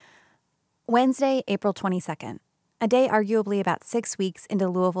Wednesday, April 22nd, a day arguably about 6 weeks into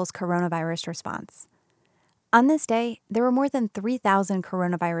Louisville's coronavirus response. On this day, there were more than 3,000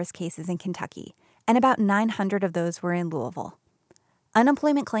 coronavirus cases in Kentucky, and about 900 of those were in Louisville.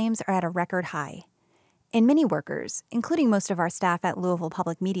 Unemployment claims are at a record high. And many workers, including most of our staff at Louisville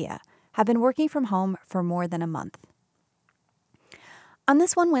Public Media, have been working from home for more than a month. On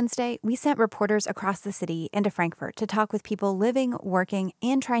this one Wednesday, we sent reporters across the city and to Frankfort to talk with people living, working,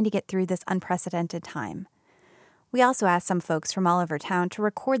 and trying to get through this unprecedented time. We also asked some folks from all over town to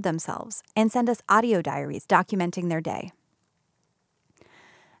record themselves and send us audio diaries documenting their day.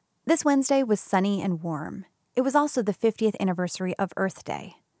 This Wednesday was sunny and warm. It was also the 50th anniversary of Earth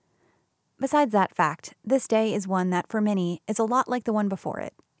Day. Besides that fact, this day is one that, for many, is a lot like the one before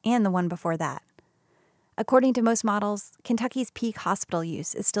it, and the one before that. According to most models, Kentucky's peak hospital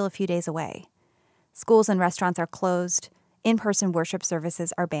use is still a few days away. Schools and restaurants are closed. In-person worship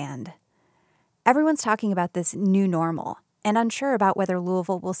services are banned. Everyone's talking about this new normal and unsure about whether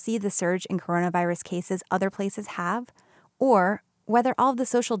Louisville will see the surge in coronavirus cases other places have, or whether all of the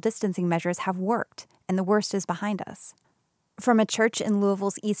social distancing measures have worked and the worst is behind us. From a church in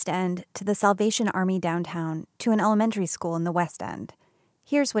Louisville's East End to the Salvation Army downtown to an elementary school in the West End,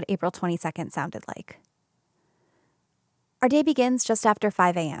 here's what April 22nd sounded like. Our day begins just after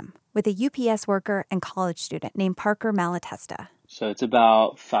 5 a.m. with a UPS worker and college student named Parker Malatesta. So it's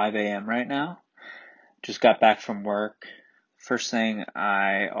about 5 a.m. right now. Just got back from work. First thing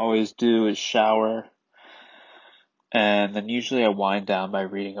I always do is shower. And then usually I wind down by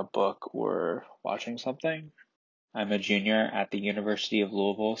reading a book or watching something. I'm a junior at the University of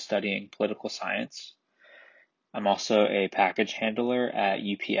Louisville studying political science. I'm also a package handler at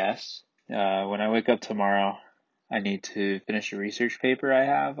UPS. When I wake up tomorrow, I need to finish a research paper I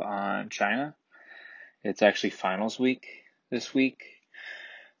have on China. It's actually finals week this week.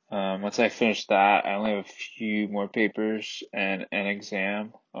 Once I finish that, I only have a few more papers and an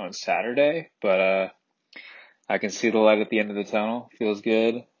exam on Saturday, but I can see the light at the end of the tunnel. Feels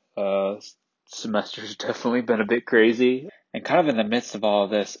good. Semester's definitely been a bit crazy. And kind of in the midst of all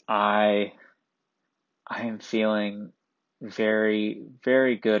of this, I am feeling very,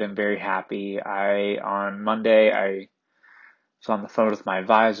 very good and very happy. On Monday, I was on the phone with my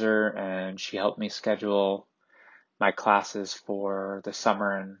advisor and she helped me schedule my classes for the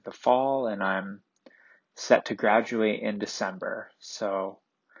summer and the fall, and I'm set to graduate in December. So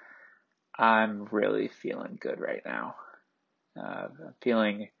I'm really feeling good right now. I'm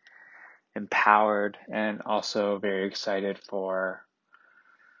feeling empowered and also very excited for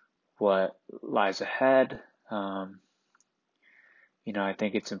what lies ahead. I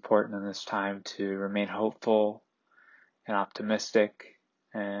think it's important in this time to remain hopeful and optimistic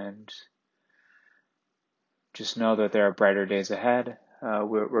and just know that there are brighter days ahead.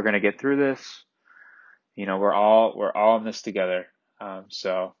 We're going to get through this. We're all in this together.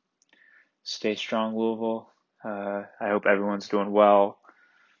 So stay strong, Louisville. I hope everyone's doing well.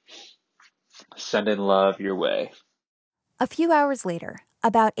 Send in love your way. A few hours later,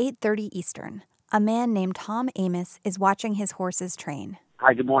 about 8:30 Eastern, a man named Tom Amos is watching his horses train.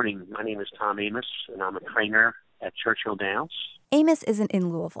 Hi, good morning. My name is Tom Amos, and I'm a trainer at Churchill Downs. Amos isn't in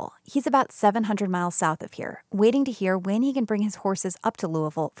Louisville. He's about 700 miles south of here, waiting to hear when he can bring his horses up to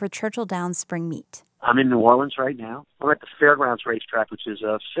Louisville for Churchill Downs spring meet. I'm in New Orleans right now. I'm at the Fairgrounds racetrack, which is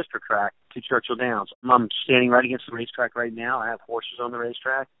a sister track to Churchill Downs. I'm standing right against the racetrack right now. I have horses on the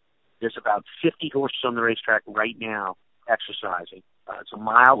racetrack. There's about 50 horses on the racetrack right now exercising. It's a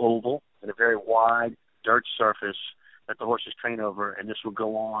mile oval and a very wide dirt surface that the horses train over, and this will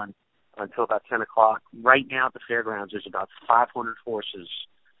go on until about 10 o'clock. Right now at the fairgrounds, there's about 500 horses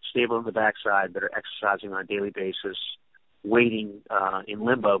stable on the backside that are exercising on a daily basis, waiting in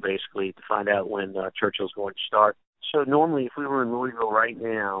limbo, basically, to find out when Churchill's going to start. So normally, if we were in Louisville right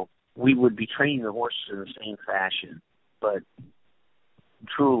now, we would be training the horses in the same fashion. But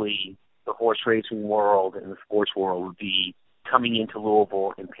truly, the horse racing world and the sports world would be coming into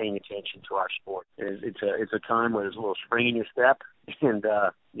Louisville and paying attention to our sport. It's a time where there's a little spring in your step, and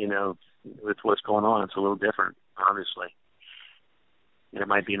with what's going on, it's a little different, obviously. And it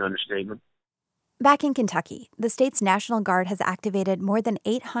might be an understatement. Back in Kentucky, the state's National Guard has activated more than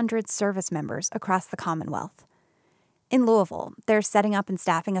 800 service members across the Commonwealth. In Louisville, they're setting up and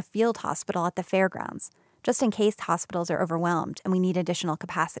staffing a field hospital at the fairgrounds, just in case hospitals are overwhelmed and we need additional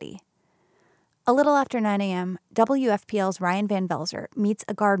capacity. A little after 9 a.m., WFPL's Ryan Van Velzer meets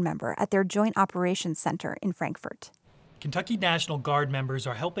a Guard member at their Joint Operations Center in Frankfort. Kentucky National Guard members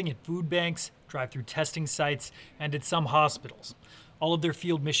are helping at food banks, drive-through testing sites, and at some hospitals. All of their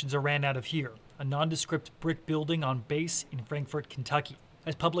field missions are ran out of here, a nondescript brick building on base in Frankfort, Kentucky.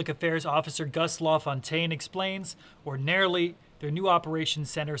 As Public Affairs Officer Gus LaFontaine explains, ordinarily, their new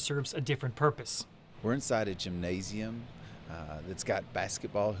operations center serves a different purpose. We're inside a gymnasium that's got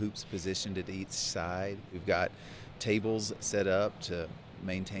basketball hoops positioned at each side. We've got tables set up to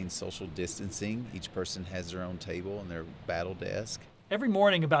maintain social distancing. Each person has their own table and their battle desk. Every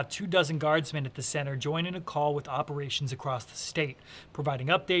morning, about 24 guardsmen at the center join in a call with operations across the state, providing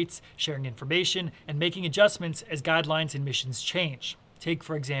updates, sharing information, and making adjustments as guidelines and missions change. Take,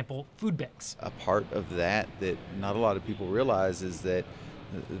 for example, food banks. A part of that not a lot of people realize is that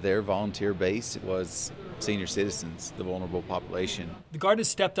their volunteer base was senior citizens, the vulnerable population. The Guard has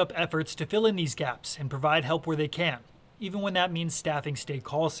stepped up efforts to fill in these gaps and provide help where they can, even when that means staffing state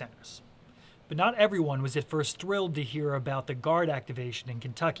call centers. But not everyone was at first thrilled to hear about the Guard activation in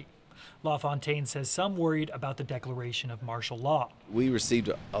Kentucky. LaFontaine says some worried about the declaration of martial law. We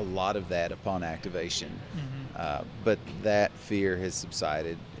received a lot of that upon activation, but that fear has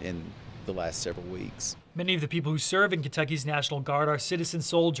subsided in the last several weeks. Many of the people who serve in Kentucky's National Guard are citizen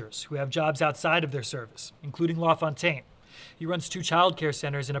soldiers who have jobs outside of their service, including LaFontaine. He runs 2 child care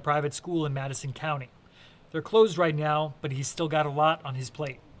centers and a private school in Madison County. They're closed right now, but he's still got a lot on his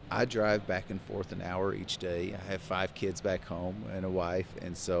plate. I drive back and forth an hour each day. I have 5 kids back home and a wife,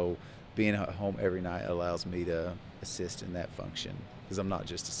 and so being at home every night allows me to assist in that function because I'm not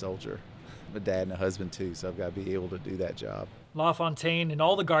just a soldier. I'm a dad and a husband too, so I've got to be able to do that job. LaFontaine and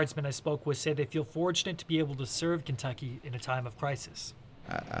all the guardsmen I spoke with say they feel fortunate to be able to serve Kentucky in a time of crisis.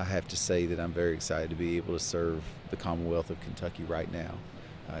 I have to say that I'm very excited to be able to serve the Commonwealth of Kentucky right now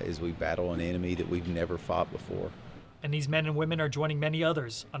as we battle an enemy that we've never fought before. And these men and women are joining many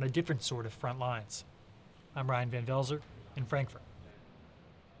others on a different sort of front lines. I'm Ryan Van Velzer in Frankfurt.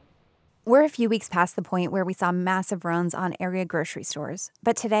 We're a few weeks past the point where we saw massive runs on area grocery stores,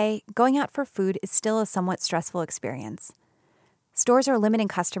 but today, going out for food is still a somewhat stressful experience. Stores are limiting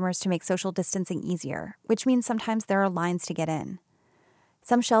customers to make social distancing easier, which means sometimes there are lines to get in.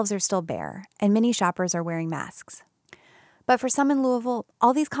 Some shelves are still bare, and many shoppers are wearing masks. But for some in Louisville,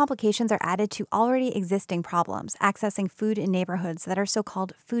 all these complications are added to already existing problems accessing food in neighborhoods that are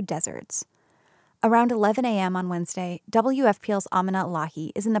so-called food deserts. Around 11 a.m. on Wednesday, WFPL's Amina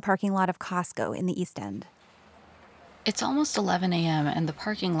Elahi is in the parking lot of Costco in the East End. It's almost 11 a.m. and the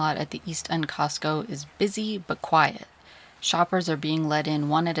parking lot at the East End Costco is busy but quiet. Shoppers are being let in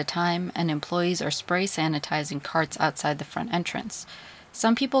one at a time, and employees are spray sanitizing carts outside the front entrance.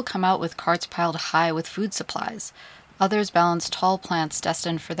 Some people come out with carts piled high with food supplies. Others balance tall plants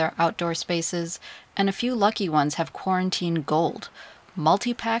destined for their outdoor spaces, and a few lucky ones have quarantine gold,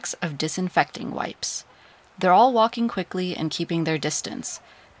 multi-packs of disinfecting wipes. They're all walking quickly and keeping their distance.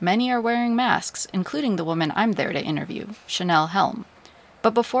 Many are wearing masks, including the woman I'm there to interview, Chanel Helm.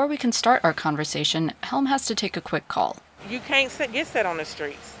 But before we can start our conversation, Helm has to take a quick call. You can't get set on the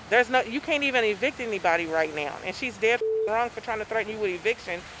streets. You can't even evict anybody right now. And she's dead wrong for trying to threaten you with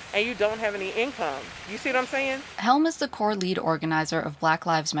eviction, and you don't have any income. You see what I'm saying? Helm is the core lead organizer of Black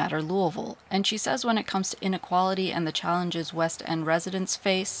Lives Matter Louisville, and she says when it comes to inequality and the challenges West End residents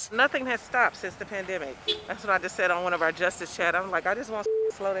face, nothing has stopped since the pandemic. That's what I just said on one of our justice chat. I'm like, I just want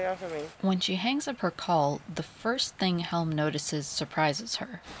to slow down for me. When she hangs up her call, the first thing Helm notices surprises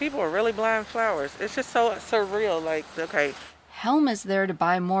her. People are really buying flowers. It's just so surreal. Like, okay. Helm is there to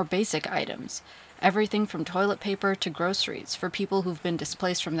buy more basic items. Everything from toilet paper to groceries for people who've been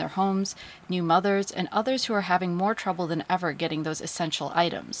displaced from their homes, new mothers, and others who are having more trouble than ever getting those essential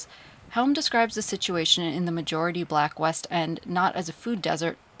items. Helm describes the situation in the majority Black West End not as a food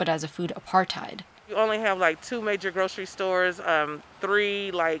desert, but as a food apartheid. You only have like 2 major grocery stores,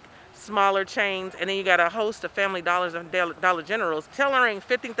 3 like smaller chains, and then you got a host of Family Dollars and Dollar Generals. Telling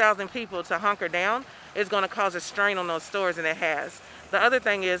 50,000 people to hunker down is going to cause a strain on those stores, and it has. The other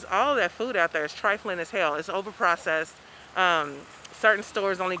thing is all that food out there is trifling as hell. It's overprocessed. Certain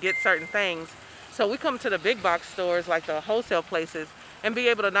stores only get certain things. So we come to the big box stores like the wholesale places and be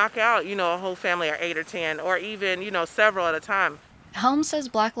able to knock out, a whole family or 8 or 10 or even, several at a time. Helm says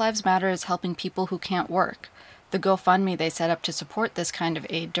Black Lives Matter is helping people who can't work. The GoFundMe they set up to support this kind of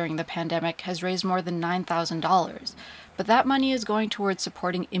aid during the pandemic has raised more than $9,000. But that money is going towards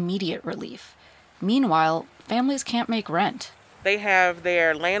supporting immediate relief. Meanwhile, families can't make rent. They have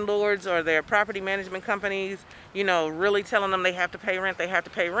their landlords or their property management companies, really telling them they have to pay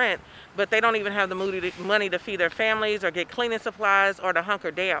rent, but they don't even have the money to feed their families or get cleaning supplies or to hunker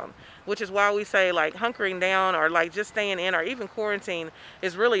down, which is why we say like hunkering down or like just staying in or even quarantine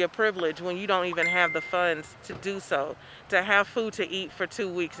is really a privilege when you don't even have the funds to do so, to have food to eat for 2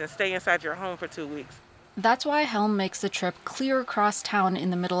 weeks and stay inside your home for 2 weeks. That's why Helm makes the trip clear across town in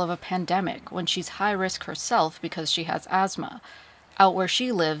the middle of a pandemic when she's high risk herself because she has asthma. Out where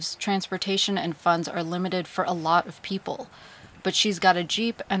she lives, transportation and funds are limited for a lot of people, but she's got a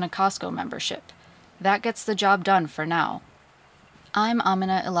Jeep and a Costco membership. That gets the job done for now. I'm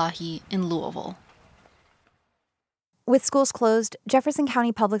Amina Elahi in Louisville. With schools closed, Jefferson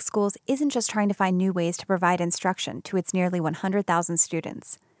County Public Schools isn't just trying to find new ways to provide instruction to its nearly 100,000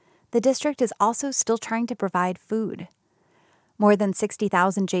 students. The district is also still trying to provide food. More than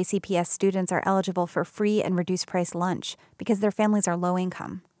 60,000 JCPS students are eligible for free and reduced-price lunch because their families are low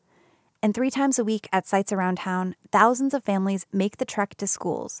income. And 3 times a week at sites around town, thousands of families make the trek to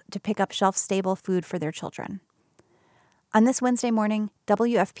schools to pick up shelf-stable food for their children. On this Wednesday morning,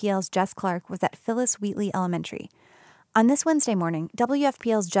 WFPL's Jess Clark was at Phyllis Wheatley Elementary. On this Wednesday morning,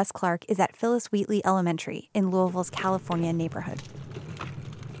 WFPL's Jess Clark is at Phyllis Wheatley Elementary in Louisville's California neighborhood.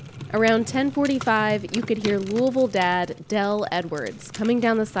 Around 10:45, you could hear Louisville dad Dell Edwards coming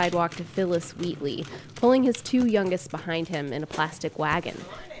down the sidewalk to Phyllis Wheatley, pulling his 2 youngest behind him in a plastic wagon,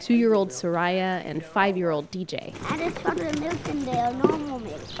 2-year-old Soraya and 5-year-old DJ. I just chocolate milk in there, normal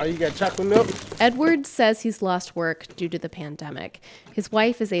milk. Oh, you got chocolate milk? Edwards says he's lost work due to the pandemic. His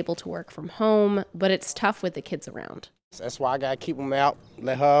wife is able to work from home, but it's tough with the kids around. That's why I gotta keep them out,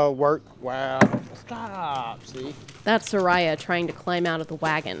 let her work. Wow, stop, see? That's Soraya trying to climb out of the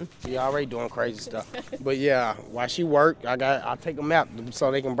wagon. She already doing crazy stuff. But yeah, while she work, I'll take them out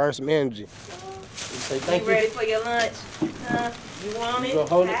so they can burn some energy. Say thank you. Ready for your lunch? You want it? So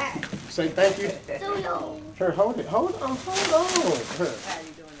hold it. Say thank you. So Here, hold on. Here.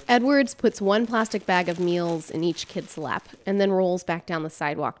 Edwards puts 1 plastic bag of meals in each kid's lap and then rolls back down the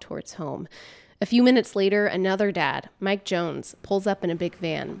sidewalk towards home. A few minutes later, another dad, Mike Jones, pulls up in a big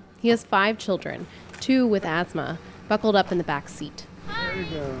van. He has 5 children, 2 with asthma, buckled up in the back seat. There you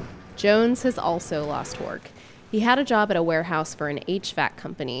go. Jones has also lost work. He had a job at a warehouse for an HVAC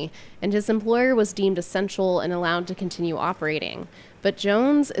company, and his employer was deemed essential and allowed to continue operating. But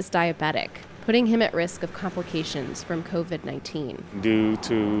Jones is diabetic, putting him at risk of complications from COVID-19. Due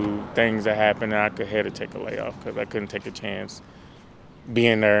to things that happened, I had to take a layoff because I couldn't take a chance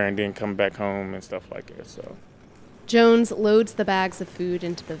being there and then come back home and stuff like that. So Jones loads the bags of food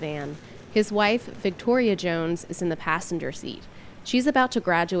into the van. His wife, Victoria Jones, is in the passenger seat. She's about to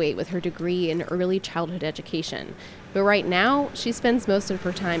graduate with her degree in early childhood education, but right now she spends most of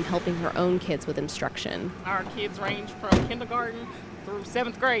her time helping her own kids with instruction. Our kids range from kindergarten through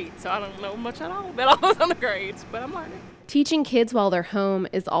 7th grade, so I don't know much at all about all those other grades, but I'm learning. Teaching kids while they're home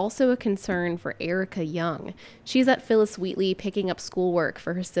is also a concern for Erica Young. She's at Phyllis Wheatley picking up schoolwork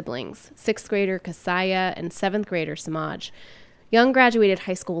for her siblings, 6th grader Kasaya and 7th grader Samaj. Young graduated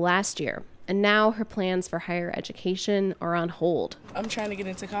high school last year, and now her plans for higher education are on hold. I'm trying to get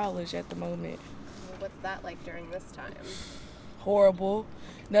into college at the moment. What's that like during this time? Horrible.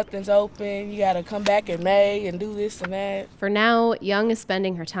 Nothing's open. You got to come back in May and do this and that. For now, Young is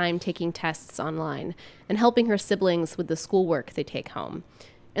spending her time taking tests online and helping her siblings with the schoolwork they take home.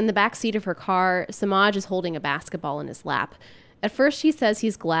 In the back seat of her car, Samaj is holding a basketball in his lap. At first, he says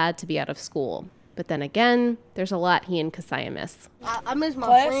he's glad to be out of school. But then again, there's a lot he and Kasaya miss. I miss my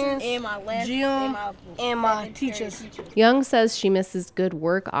Classes, friends and my lessons gym, and my teachers. Young says she misses good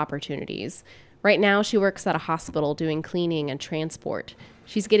work opportunities. Right now, she works at a hospital doing cleaning and transport.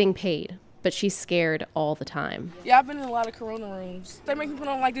 She's getting paid, but she's scared all the time. Yeah, I've been in a lot of corona rooms. They make me put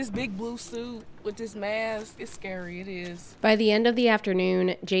on like this big blue suit with this mask. It's scary, it is. By the end of the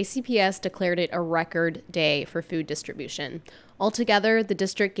afternoon, JCPS declared it a record day for food distribution. Altogether, the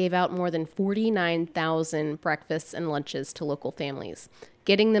district gave out more than 49,000 breakfasts and lunches to local families,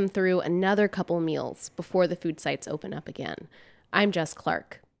 getting them through another couple meals before the food sites open up again. I'm Jess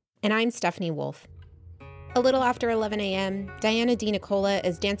Clark. And I'm Stephanie Wolf. A little after 11 a.m., Diana DiNicola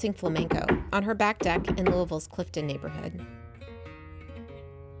is dancing flamenco on her back deck in Louisville's Clifton neighborhood.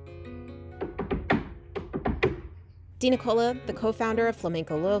 DiNicola, the co-founder of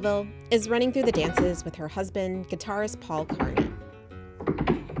Flamenco Louisville, is running through the dances with her husband, guitarist Paul Carney.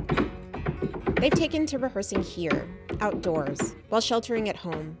 They've taken to rehearsing here, outdoors, while sheltering at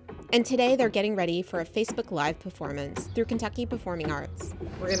home. And today they're getting ready for a Facebook Live performance through Kentucky Performing Arts.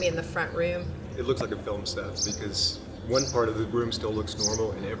 We're going to be in the front room. It looks like a film set because one part of the room still looks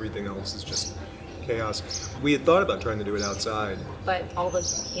normal and everything else is just chaos. We had thought about trying to do it outside. But all the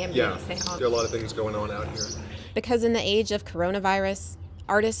ambient sound. There are a lot of things going on out here. Because in the age of coronavirus,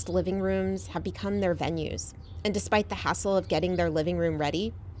 artists' living rooms have become their venues. And despite the hassle of getting their living room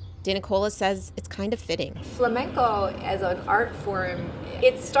ready, DiNicola says it's kind of fitting. Flamenco as an art form,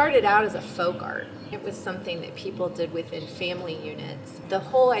 it started out as a folk art. It was something that people did within family units. The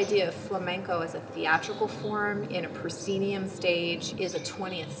whole idea of flamenco as a theatrical form in a proscenium stage is a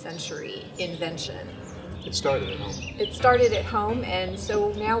 20th century invention. It started at home. It started at home, and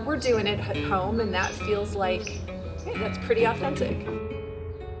so now we're doing it at home, and that feels like, hey, that's pretty authentic.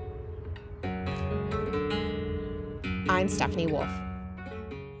 I'm Stephanie Wolf.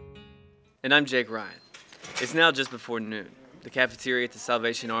 And I'm Jake Ryan. It's now just before noon. The cafeteria at the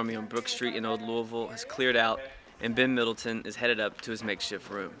Salvation Army on Brook Street in Old Louisville has cleared out, and Ben Middleton is headed up to his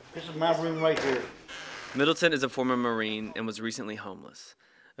makeshift room. This is my room right here. Middleton is a former Marine and was recently homeless.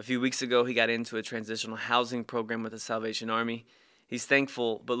 A few weeks ago, he got into a transitional housing program with the Salvation Army. He's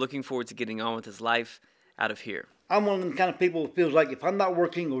thankful, but looking forward to getting on with his life out of here. I'm one of them kind of people who feels like if I'm not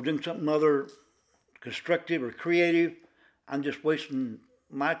working or doing something other constructive or creative, I'm just wasting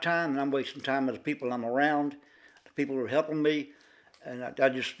my time, and I'm wasting time with the people I'm around, the people who are helping me, and I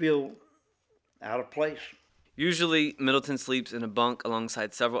just feel out of place. Usually, Middleton sleeps in a bunk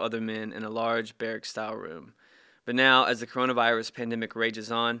alongside several other men in a large barrack-style room. But now, as the coronavirus pandemic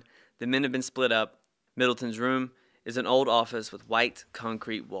rages on, the men have been split up. Middleton's room is an old office with white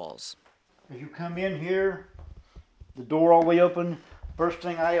concrete walls. As you come in here, the door all the way open, first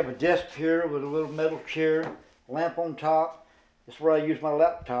thing I have a desk here with a little metal chair, lamp on top. That's where I use my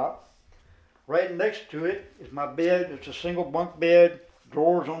laptop. Right next to it is my bed. It's a single bunk bed,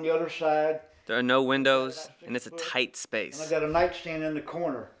 drawers on the other side. There are no windows, and it's a tight space. And I got a nightstand in the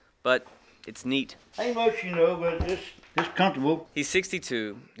corner. But it's neat. Ain't much, but it's comfortable. He's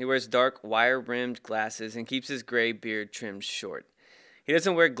 62. He wears dark, wire-rimmed glasses and keeps his gray beard trimmed short. He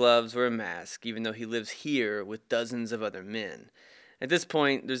doesn't wear gloves or a mask, even though he lives here with dozens of other men. At this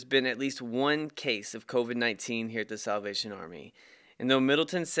point, there's been at least one case of COVID-19 here at the Salvation Army. And though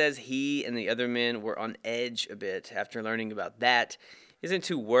Middleton says he and the other men were on edge a bit after learning about that, he isn't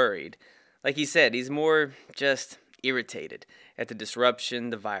too worried. Like he said, he's more just irritated at the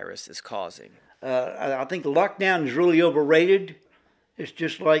disruption the virus is causing. I think the lockdown is really overrated. It's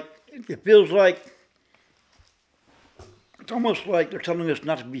just like, it feels like, it's almost like they're telling us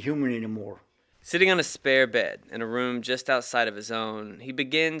not to be human anymore. Sitting on a spare bed in a room just outside of his own, he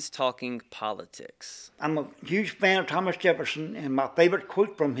begins talking politics. I'm a huge fan of Thomas Jefferson, and my favorite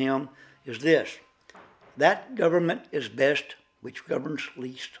quote from him is this: "That government is best which governs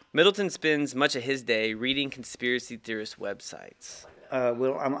least." Middleton spends much of his day reading conspiracy theorist websites. I'm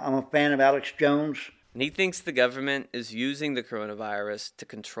a fan of Alex Jones. And he thinks the government is using the coronavirus to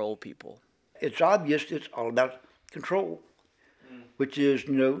control people. It's obvious it's all about control. Which is,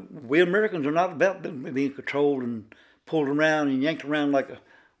 we Americans are not about being controlled and pulled around and yanked around like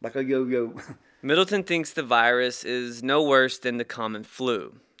a yo-yo. Middleton thinks the virus is no worse than the common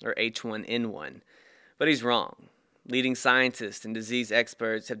flu, or H1N1. But he's wrong. Leading scientists and disease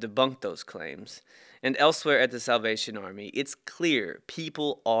experts have debunked those claims. And elsewhere at the Salvation Army, it's clear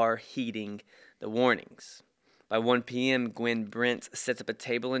people are heeding the warnings. By 1 p.m., Gwen Brent sets up a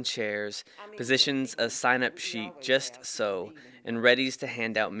table and chairs, positions a sign-up sheet just so, and readies to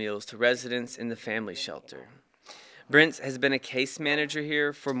hand out meals to residents in the family shelter. Brent has been a case manager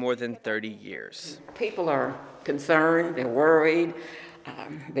here for more than 30 years. People are concerned, they're worried,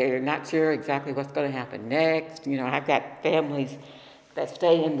 they're not sure exactly what's going to happen next. I've got families that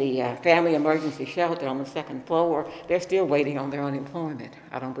stay in the family emergency shelter on the second floor. They're still waiting on their unemployment.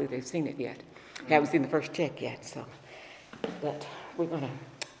 I don't believe they've seen it yet. Haven't seen the first check yet, but we're going to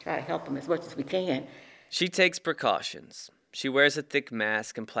try to help them as much as we can. She takes precautions. She wears a thick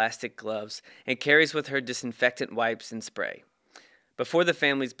mask and plastic gloves and carries with her disinfectant wipes and spray. Before the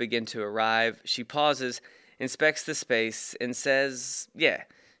families begin to arrive, she pauses, inspects the space, and says, yeah,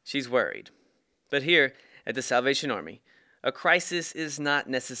 she's worried. But here, at the Salvation Army, a crisis is not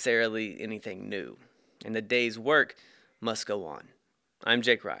necessarily anything new, and the day's work must go on. I'm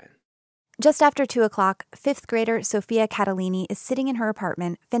Jake Ryan. Just after 2 o'clock, 5th grader Sophia Catalini is sitting in her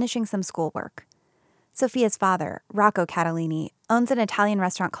apartment finishing some schoolwork. Sophia's father, Rocco Catalini, owns an Italian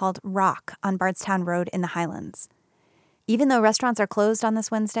restaurant called Rock on Bardstown Road in the Highlands. Even though restaurants are closed on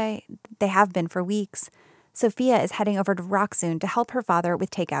this Wednesday, they have been for weeks, Sophia is heading over to Rock soon to help her father with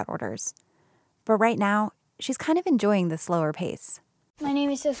takeout orders. But right now, she's kind of enjoying the slower pace. My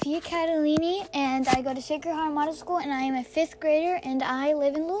name is Sophia Catalini, and I go to Sacred Heart Model School, and I am a 5th grader, and I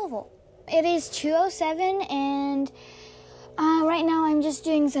live in Louisville. It is 2:07, and right now I'm just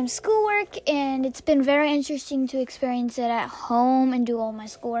doing some schoolwork, and it's been very interesting to experience it at home and do all my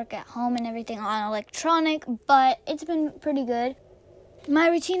schoolwork at home and everything on electronic, but it's been pretty good. My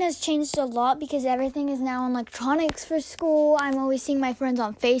routine has changed a lot because everything is now on electronics for school. I'm always seeing my friends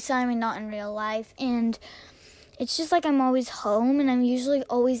on FaceTime and not in real life, and it's just like I'm always home, and I'm usually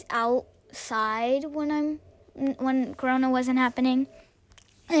always outside when Corona wasn't happening.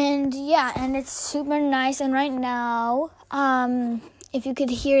 And yeah, and it's super nice. And right now, if you could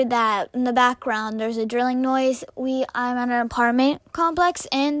hear that in the background, there's a drilling noise. I'm at an apartment complex,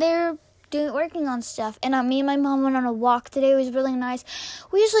 and they're working on stuff. And me and my mom went on a walk today. It was really nice.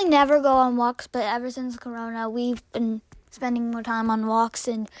 We usually never go on walks, but ever since Corona, we've been spending more time on walks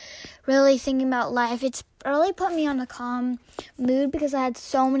and really thinking about life. It's really put me on a calm mood because I had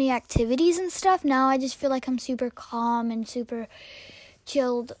so many activities and stuff. Now I just feel like I'm super calm and super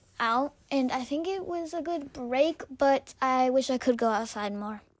chilled out. And I think it was a good break, but I wish I could go outside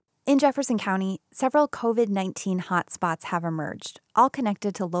more. In Jefferson County, several COVID-19 hotspots have emerged, all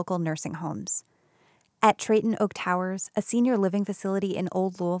connected to local nursing homes. At Trayton Oak Towers, a senior living facility in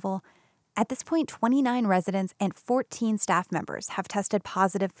Old Louisville, at this point, 29 residents and 14 staff members have tested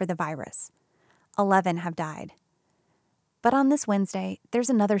positive for the virus. 11 have died. But on this Wednesday, there's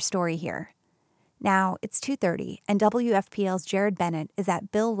another story here. Now, it's 2:30, and WFPL's Jared Bennett is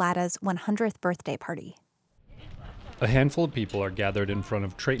at Bill Latta's 100th birthday party. A handful of people are gathered in front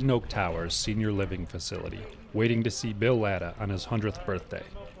of Trayton Oak Towers senior living facility, waiting to see Bill Latta on his 100th birthday.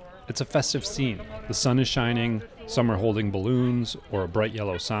 It's a festive scene. The sun is shining, some are holding balloons or a bright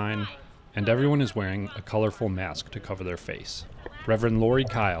yellow sign, and everyone is wearing a colorful mask to cover their face. Reverend Lori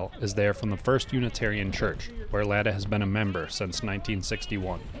Kyle is there from the First Unitarian Church, where Latta has been a member since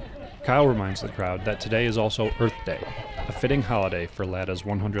 1961. Kyle reminds the crowd that today is also Earth Day, a fitting holiday for Latta's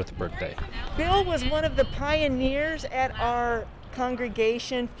 100th birthday. Bill was one of the pioneers at our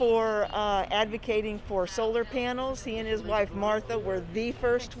congregation for advocating for solar panels. He and his wife Martha were the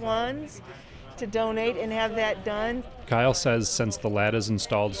first ones to donate and have that done. Kyle says since the Lattas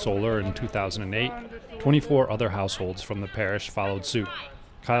installed solar in 2008, 24 other households from the parish followed suit.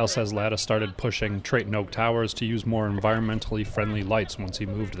 Kyle says Latta started pushing Trayton Oak Towers to use more environmentally friendly lights once he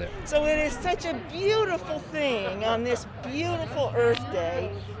moved there. So it is such a beautiful thing on this beautiful Earth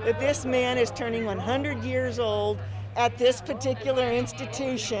Day that this man is turning 100 years old at this particular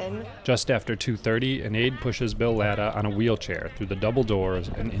institution. Just after 2:30, an aide pushes Bill Latta on a wheelchair through the double doors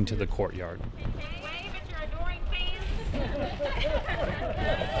and into the courtyard.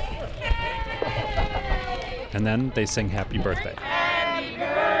 And then they sing Happy Birthday. Happy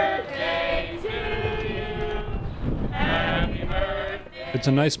birthday to you. Happy birthday. It's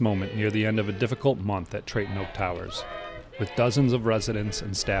a nice moment near the end of a difficult month at Trayton Oak Towers, with dozens of residents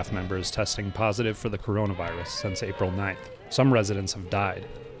and staff members testing positive for the coronavirus since April 9th. Some residents have died.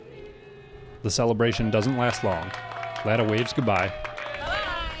 The celebration doesn't last long. Latta waves goodbye.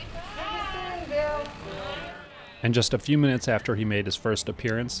 And just a few minutes after he made his first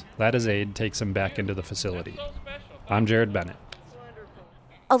appearance, Latta's aide takes him back into the facility. I'm Jared Bennett.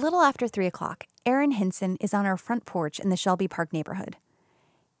 A little after 3 o'clock, Erin Hinson is on our front porch in the Shelby Park neighborhood.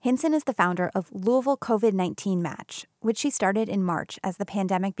 Hinson is the founder of Louisville COVID-19 Match, which she started in March as the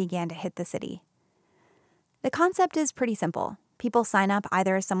pandemic began to hit the city. The concept is pretty simple. People sign up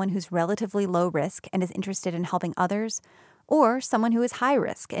either as someone who's relatively low risk and is interested in helping others, or someone who is high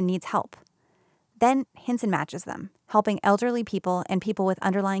risk and needs help. Then Hinson matches them, helping elderly people and people with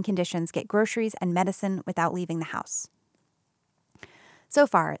underlying conditions get groceries and medicine without leaving the house. So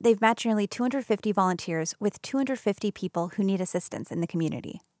far, they've matched nearly 250 volunteers with 250 people who need assistance in the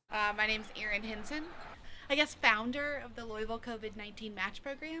community. My name's Erin Hinson, founder of the Louisville COVID-19 Match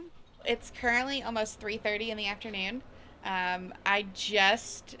Program. It's currently almost 3:30 in the afternoon. I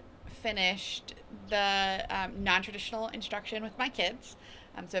just finished the non-traditional instruction with my kids.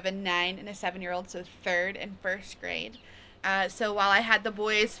 So I have a 9 and a 7-year-old, so 3rd and 1st grade. So while I had the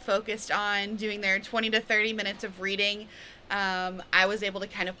boys focused on doing their 20 to 30 minutes of reading, I was able to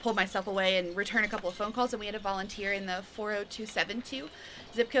kind of pull myself away and return a couple of phone calls, and we had a volunteer in the 40272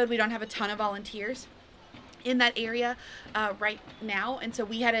 zip code. We don't have a ton of volunteers in that area right now, and so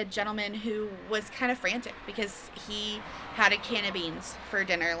we had a gentleman who was kind of frantic because he had a can of beans for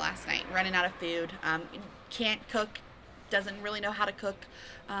dinner last night, running out of food, can't cook, doesn't really know how to cook.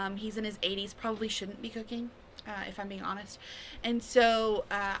 He's in his 80s, probably shouldn't be cooking, if I'm being honest. And so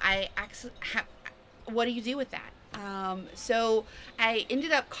what do you do with that? So I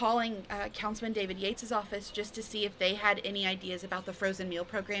ended up calling Councilman David Yates' office just to see if they had any ideas about the frozen meal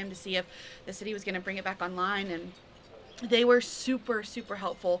program, to see if the city was going to bring it back online. And they were super, super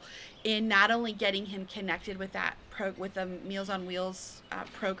helpful in not only getting him connected with that with the Meals on Wheels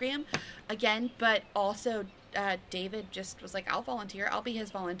program again, but also David just was like, I'll volunteer. I'll be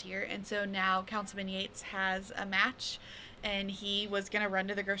his volunteer. And so now Councilman Yates has a match, and he was going to run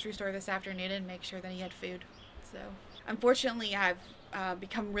to the grocery store this afternoon and make sure that he had food. So unfortunately, I've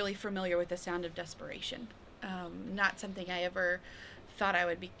become really familiar with the sound of desperation. Not something I ever thought I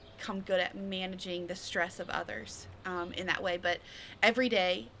would become good at, managing the stress of others in that way. But every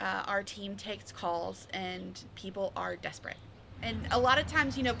day, our team takes calls, and people are desperate. And a lot of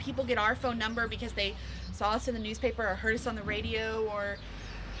times, people get our phone number because they saw us in the newspaper or heard us on the radio, or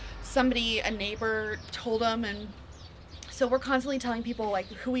a neighbor told them. And so we're constantly telling people like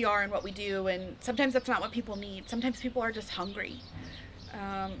who we are and what we do. And sometimes that's not what people need. Sometimes people are just hungry.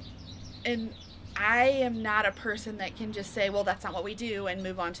 And I am not a person that can just say, well, that's not what we do, and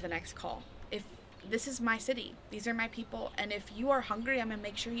move on to the next call. If this is my city, these are my people, and if you are hungry, I'm going to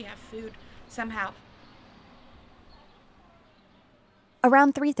make sure you have food somehow.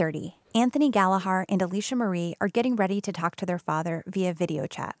 Around 3:30, Anthony Gallagher and Alicia Marie are getting ready to talk to their father via video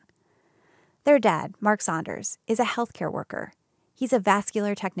chat. Their dad, Mark Saunders, is a healthcare worker. He's a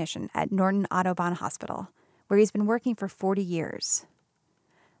vascular technician at Norton Autobahn Hospital, where he's been working for 40 years.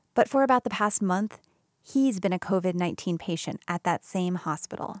 But for about the past month, he's been a COVID-19 patient at that same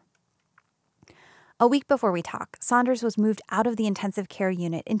hospital. A week before we talk, Saunders was moved out of the intensive care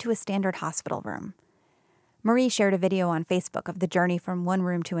unit into a standard hospital room. Marie shared a video on Facebook of the journey from one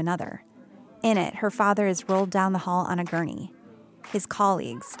room to another. In it, her father is rolled down the hall on a gurney. His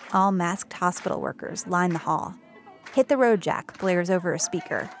colleagues, all masked hospital workers, line the hall. Hit the Road Jack blares over a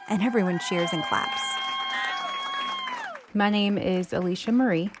speaker, and everyone cheers and claps. My name is Alicia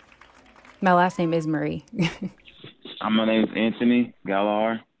Marie. My last name is Marie. My name is Anthony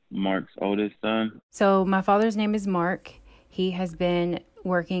Gallagher, Mark's oldest son. So my father's name is Mark. He has been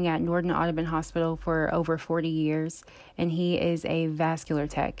working at Norton Autobahn Hospital for over 40 years, and he is a vascular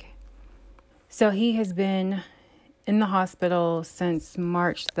tech. So he has been in the hospital since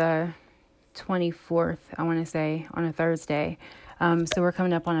March the 24th, I want to say, on a Thursday. So we're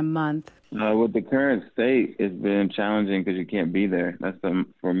coming up on a month. With the current state, it's been challenging because you can't be there.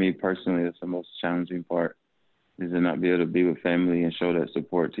 For me personally, that's the most challenging part, is to not be able to be with family and show that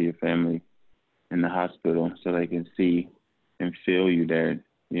support to your family in the hospital so they can see and feel you there,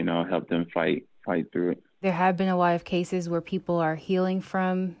 help them fight through it. There have been a lot of cases where people are healing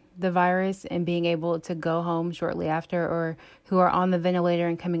from the virus and being able to go home shortly after, or who are on the ventilator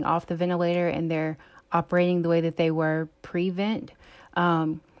and coming off the ventilator and they're operating the way that they were pre-vent.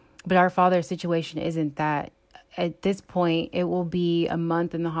 But our father's situation isn't that. At this point, it will be a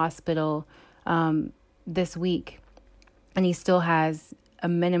month in the hospital this week, and he still has a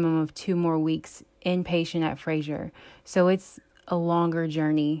minimum of 2 more weeks inpatient at Fraser. So it's a longer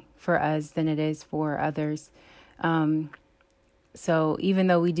journey for us than it is for others. So even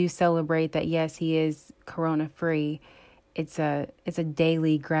though we do celebrate that, yes, he is corona-free, it's a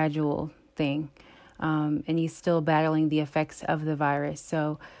daily, gradual thing. And he's still battling the effects of the virus.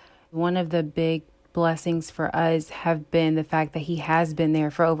 So one of the big blessings for us have been the fact that he has been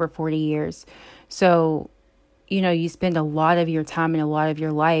there for over 40 years. So, you spend a lot of your time and a lot of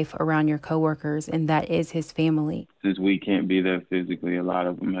your life around your coworkers, and that is his family. Since we can't be there physically, a lot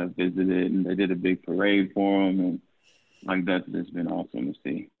of them have visited, and they did a big parade for him, and that's just been awesome to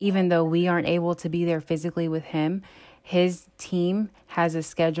see. Even though we aren't able to be there physically with him, his team has a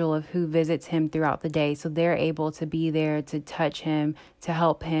schedule of who visits him throughout the day. So they're able to be there to touch him, to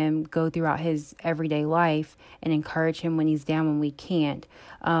help him go throughout his everyday life and encourage him when he's down when we can't.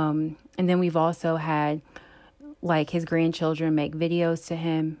 And then we've also had his grandchildren make videos to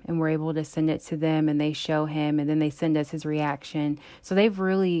him, and we're able to send it to them, and they show him, and then they send us his reaction. So they've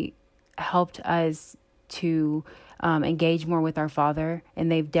really helped us to engage more with our father,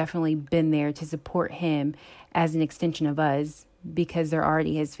 and they've definitely been there to support him as an extension of us, because they're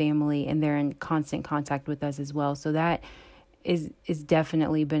already his family and they're in constant contact with us as well. So that is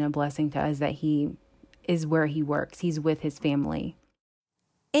definitely been a blessing to us, that he is where he works. He's with his family.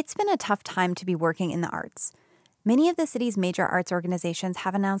 It's been a tough time to be working in the arts. Many of the city's major arts organizations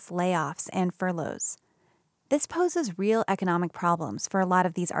have announced layoffs and furloughs. This poses real economic problems for a lot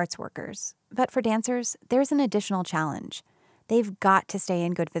of these arts workers. But for dancers, there's an additional challenge. They've got to stay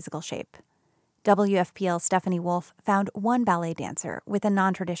in good physical shape. WFPL Stephanie Wolf found one ballet dancer with a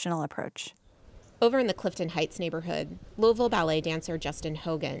non-traditional approach. Over in the Clifton Heights neighborhood, Louisville ballet dancer Justin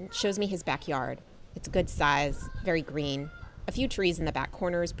Hogan shows me his backyard. It's good size, very green. A few trees in the back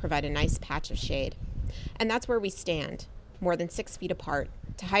corners provide a nice patch of shade. And that's where we stand, more than 6 feet apart,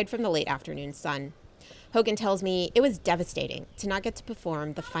 to hide from the late afternoon sun. Hogan tells me it was devastating to not get to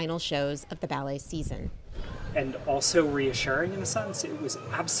perform the final shows of the ballet season. And also reassuring in a sense, it was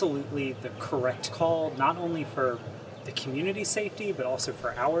absolutely the correct call, not only for the community's safety, but also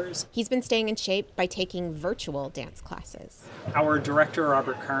for ours. He's been staying in shape by taking virtual dance classes. Our director,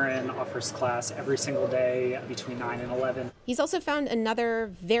 Robert Curran, offers class every single day between 9 and 11. He's also found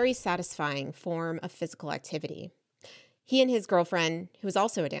another very satisfying form of physical activity. He and his girlfriend, who is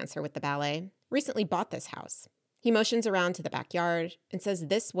also a dancer with the ballet, recently bought this house. He motions around to the backyard and says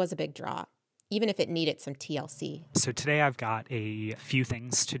this was a big draw. even if it needed some TLC. So today I've got a few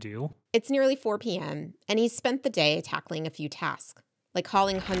things to do. It's nearly 4 p.m., and he's spent the day tackling a few tasks, like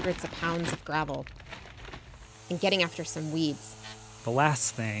hauling hundreds of pounds of gravel and getting after some weeds. The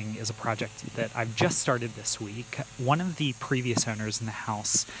last thing is a project that I've just started this week. One of the previous owners in the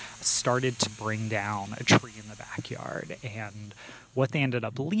house started to bring down a tree in the backyard, and what they ended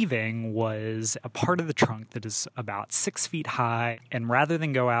up leaving was a part of the trunk that is about 6 feet high. And rather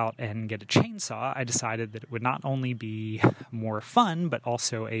than go out and get a chainsaw, I decided that it would not only be more fun, but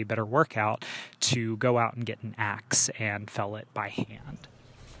also a better workout to go out and get an axe and fell it by hand.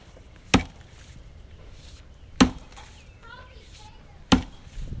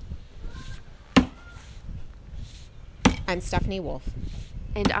 I'm Stephanie Wolf.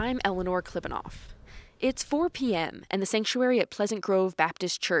 And I'm Eleanor Klibanoff. It's 4 p.m., and the sanctuary at Pleasant Grove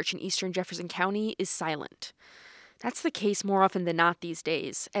Baptist Church in eastern Jefferson County is silent. That's the case more often than not these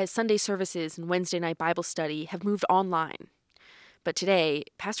days, as Sunday services and Wednesday night Bible study have moved online. But today,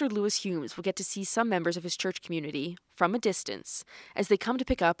 Pastor Lewis Humes will get to see some members of his church community from a distance as they come to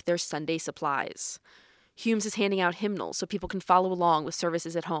pick up their Sunday supplies. Humes is handing out hymnals so people can follow along with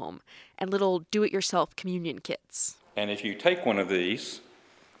services at home, and little do-it-yourself communion kits. And if you take one of these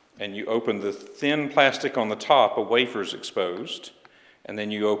and you open the thin plastic on the top, a wafer is exposed, and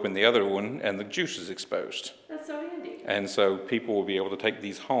then you open the other one and the juice is exposed. That's so handy. And so people will be able to take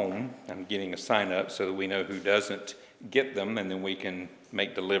these home. I'm getting a sign up so that we know who doesn't get them, and then we can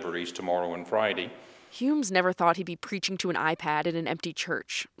make deliveries tomorrow and Friday. Humes never thought he'd be preaching to an iPad in an empty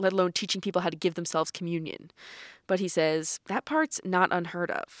church, let alone teaching people how to give themselves communion. But he says that part's not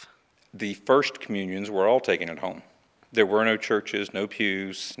unheard of. The first communions were all taken at home. There were no churches, no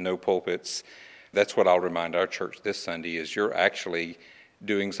pews, no pulpits. That's what I'll remind our church this Sunday is you're actually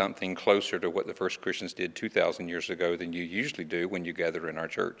doing something closer to what the first Christians did 2,000 years ago than you usually do when you gather in our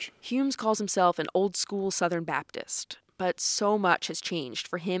church. Humes calls himself an old-school Southern Baptist, but so much has changed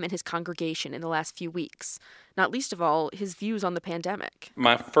for him and his congregation in the last few weeks, not least of all his views on the pandemic.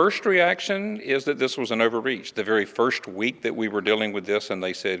 My first reaction is that this was an overreach. The very first week that we were dealing with this and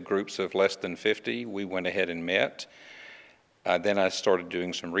they said groups of less than 50, we went ahead and met. Then I started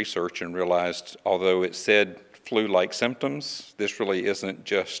doing some research and realized, although it said flu-like symptoms, this really isn't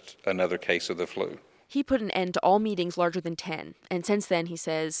just another case of the flu. He put an end to all meetings larger than 10, and since then, he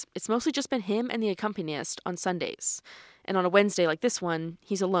says, it's mostly just been him and the accompanist on Sundays. And on a Wednesday like this one,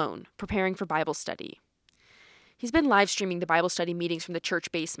 he's alone, preparing for Bible study. He's been live streaming the Bible study meetings from the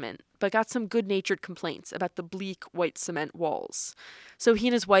church basement, but got some good-natured complaints about the bleak white cement walls. So he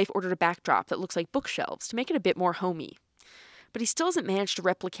and his wife ordered a backdrop that looks like bookshelves to make it a bit more homey. But he still hasn't managed to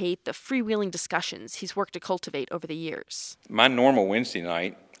replicate the freewheeling discussions he's worked to cultivate over the years. My normal Wednesday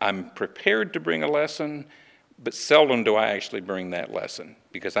night, I'm prepared to bring a lesson, but seldom do I actually bring that lesson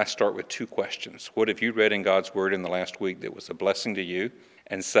because I start with two questions. What have you read in God's Word in the last week that was a blessing to you?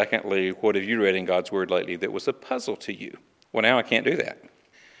 And secondly, what have you read in God's Word lately that was a puzzle to you? Well, now I can't do that.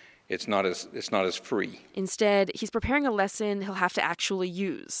 It's not as free. Instead, he's preparing a lesson he'll have to actually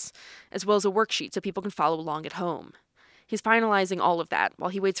use, as well as a worksheet so people can follow along at home. He's finalizing all of that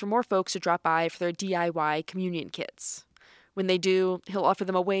while he waits for more folks to drop by for their DIY communion kits. When they do, he'll offer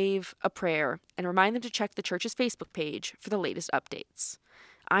them a wave, a prayer, and remind them to check the church's Facebook page for the latest updates.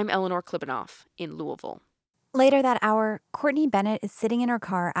 I'm Eleanor Klibanoff in Louisville. Later that hour, Courtney Bennett is sitting in her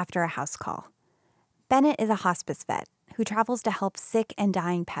car after a house call. Bennett is a hospice vet who travels to help sick and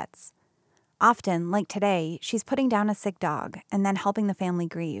dying pets. Often, like today, she's putting down a sick dog and then helping the family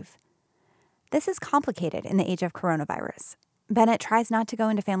grieve. This is complicated in the age of coronavirus. Bennett tries not to go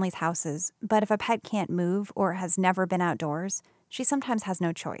into families' houses, but if a pet can't move or has never been outdoors, she sometimes has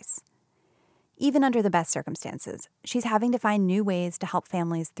no choice. Even under the best circumstances, she's having to find new ways to help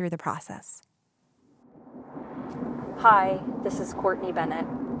families through the process. Hi, this is Courtney Bennett.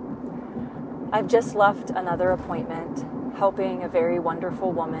 I've just left another appointment helping a very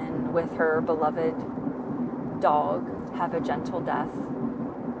wonderful woman with her beloved dog have a gentle death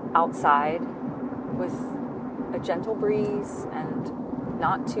outside with a gentle breeze and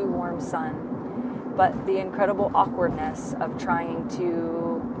not too warm sun, but the incredible awkwardness of trying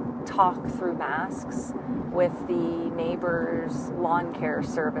to talk through masks with the neighbor's lawn care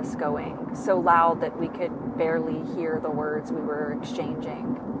service going so loud that we could barely hear the words we were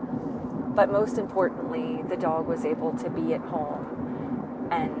exchanging. But most importantly, the dog was able to be at home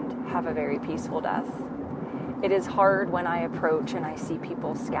and have a very peaceful death. It is hard when I approach and I see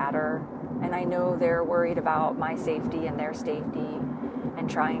people scatter, and I know they're worried about my safety and their safety and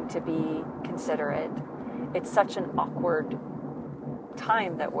trying to be considerate. It's such an awkward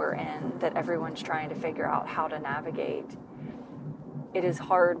time that we're in that everyone's trying to figure out how to navigate. it is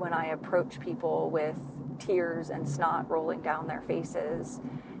hard when I approach people with tears and snot rolling down their faces,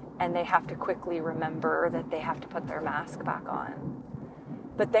 and they have to quickly remember that they have to put their mask back on.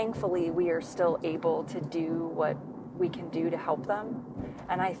 But thankfully, we are still able to do what we can do to help them.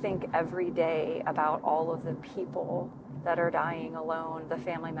 And I think every day about all of the people that are dying alone, the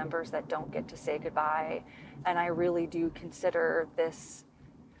family members that don't get to say goodbye. And I really do consider this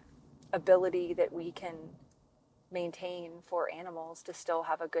ability that we can maintain for animals to still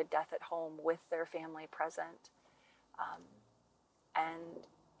have a good death at home with their family present. And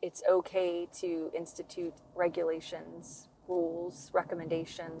it's okay to institute regulations, rules,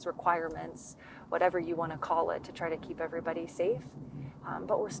 recommendations, requirements, whatever you want to call it, to try to keep everybody safe.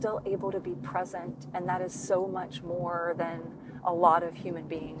 But we're still able to be present, and that is so much more than a lot of human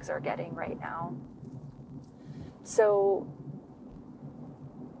beings are getting right now. So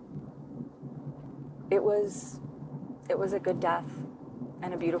it was a good death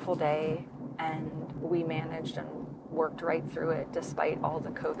and a beautiful day, and we managed and worked right through it despite all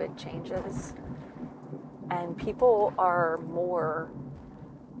the COVID changes. And people are more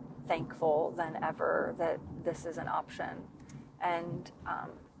thankful than ever that this is an option. And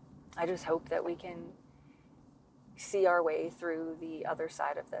I just hope that we can see our way through the other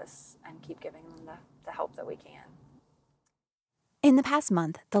side of this and keep giving them the help that we can. In the past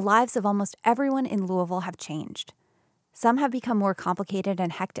month, the lives of almost everyone in Louisville have changed. Some have become more complicated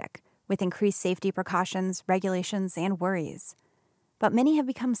and hectic, with increased safety precautions, regulations, and worries. But many have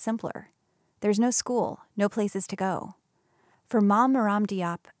become simpler. There's no school, no places to go. For Mom Maram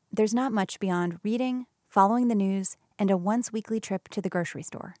Diop, there's not much beyond reading, following the news, and a once-weekly trip to the grocery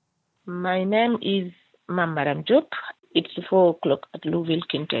store. My name is Mom Maram Diop. It's 4 o'clock at Louisville,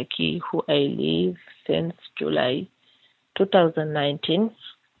 Kentucky, who I live since July 2019.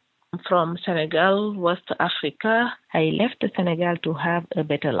 I'm from Senegal, West Africa. I left Senegal to have a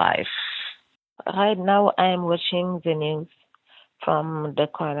better life. Right now, I am watching the news from the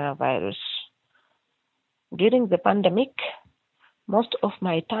coronavirus. During the pandemic, most of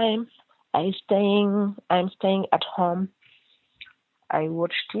my time I'm staying at home. I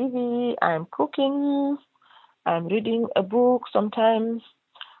watch TV, I'm cooking, I'm reading a book sometimes.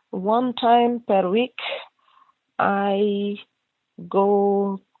 One time per week, I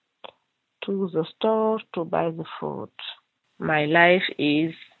go to the store to buy the food. My life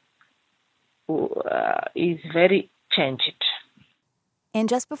is very changed. And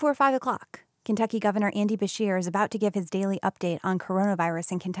just before 5 o'clock, Kentucky Governor Andy Beshear is about to give his daily update on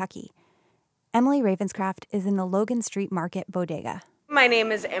coronavirus in Kentucky. Emily Ravenscraft is in the Logan Street Market bodega. My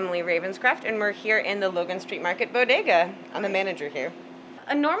name is Emily Ravenscraft, and we're here in the Logan Street Market bodega. I'm the manager here.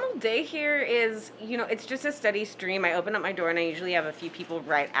 A normal day here is, it's just a steady stream. I open up my door and I usually have a few people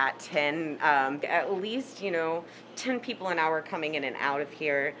right at 10. At least, 10 people an hour coming in and out of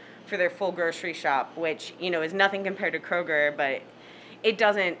here for their full grocery shop, which, is nothing compared to Kroger, but it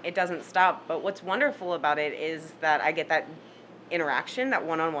doesn't stop. But what's wonderful about it is that I get that interaction, that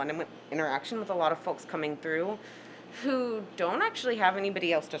one-on-one interaction with a lot of folks coming through who don't actually have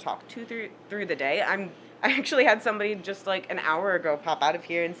anybody else to talk to through the day. I actually had somebody just like an hour ago pop out of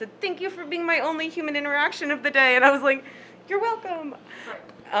here and said, "Thank you for being my only human interaction of the day." And I was like, "You're welcome."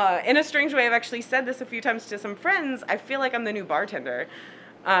 In a strange way, I've actually said this a few times to some friends. I feel like I'm the new bartender.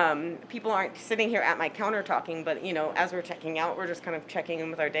 People aren't sitting here at my counter talking, but, as we're checking out, we're just kind of checking in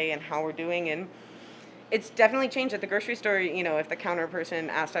with our day and how we're doing. And it's definitely changed at the grocery store. If the counter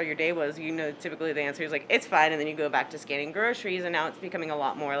person asked how your day was, typically the answer is like, it's fine. And then you go back to scanning groceries. And now it's becoming a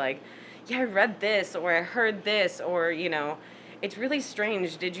lot more like, yeah, I read this, or I heard this, or, it's really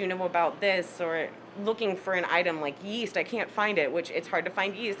strange. Did you know about this? Or looking for an item like yeast, I can't find it, which it's hard to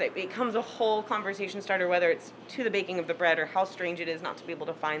find yeast. It becomes a whole conversation starter, whether it's to the baking of the bread or how strange it is not to be able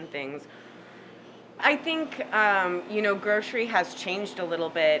to find things. I think, grocery has changed a little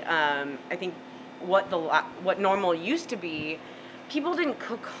bit. I think what normal used to be, people didn't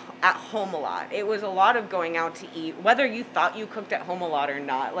cook at home a lot. It was a lot of going out to eat, whether you thought you cooked at home a lot or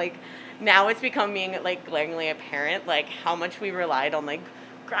not. Like, now it's becoming, like, glaringly apparent, like, how much we relied on, like,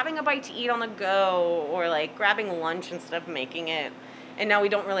 grabbing a bite to eat on the go, or, like, grabbing lunch instead of making it. And now we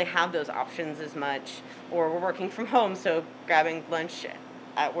don't really have those options as much, or we're working from home, so grabbing lunch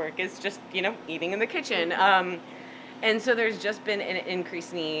at work is just, eating in the kitchen. And so there's just been an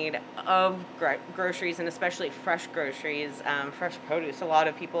increased need of groceries, and especially fresh groceries, fresh produce. A lot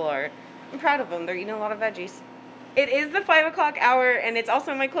of people I'm proud of them. They're eating a lot of veggies. It is the 5 o'clock hour, and it's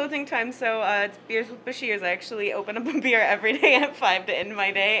also my closing time, so it's Beers with Beshears. I actually open up a beer every day at 5 to end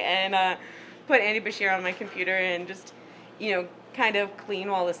my day, and put Andy Beshear on my computer and just, kind of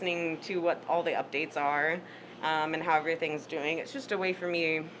clean while listening to what all the updates are. and how everything's doing. It's just a way for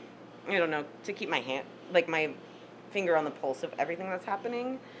me, I don't know, to keep my finger on the pulse of everything that's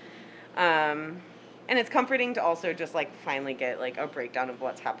happening. And it's comforting to also just finally get a breakdown of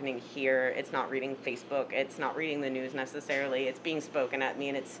what's happening here. It's not reading Facebook. It's not reading the news necessarily. It's being spoken at me.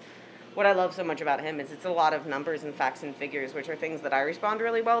 And it's what I love so much about him is it's a lot of numbers and facts and figures, which are things that I respond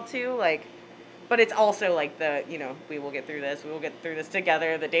really well to. But it's also we will get through this. We will get through this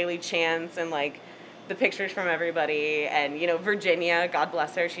together. The daily chants and the pictures from everybody. And, Virginia, God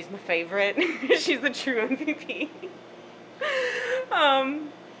bless her. She's my favorite. She's the true MVP.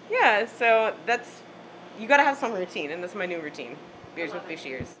 Yeah, so you got to have some routine, and that's my new routine. Beers with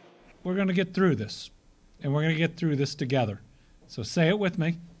Bushiers. We're going to get through this, and we're going to get through this together. So say it with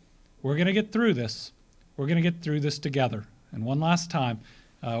me. We're going to get through this. We're going to get through this together. And one last time,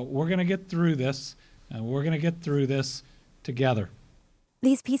 we're going to get through this, and we're going to get through this together.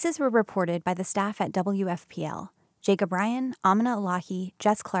 These pieces were reported by the staff at WFPL: Jacob Ryan, Amina Elahi,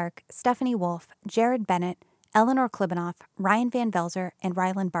 Jess Clark, Stephanie Wolf, Jared Bennett, Eleanor Klibanoff, Ryan Van Velzer, and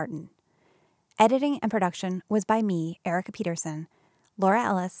Ryland Barton. Editing and production was by me, Erica Peterson, Laura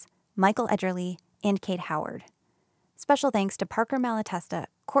Ellis, Michael Edgerly, and Kate Howard. Special thanks to Parker Malatesta,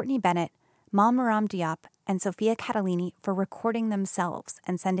 Courtney Bennett, Maram Diop, and Sophia Catalini for recording themselves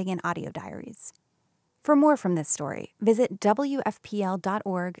and sending in audio diaries. For more from this story, visit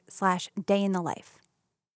WFPL.org/dayinthelife.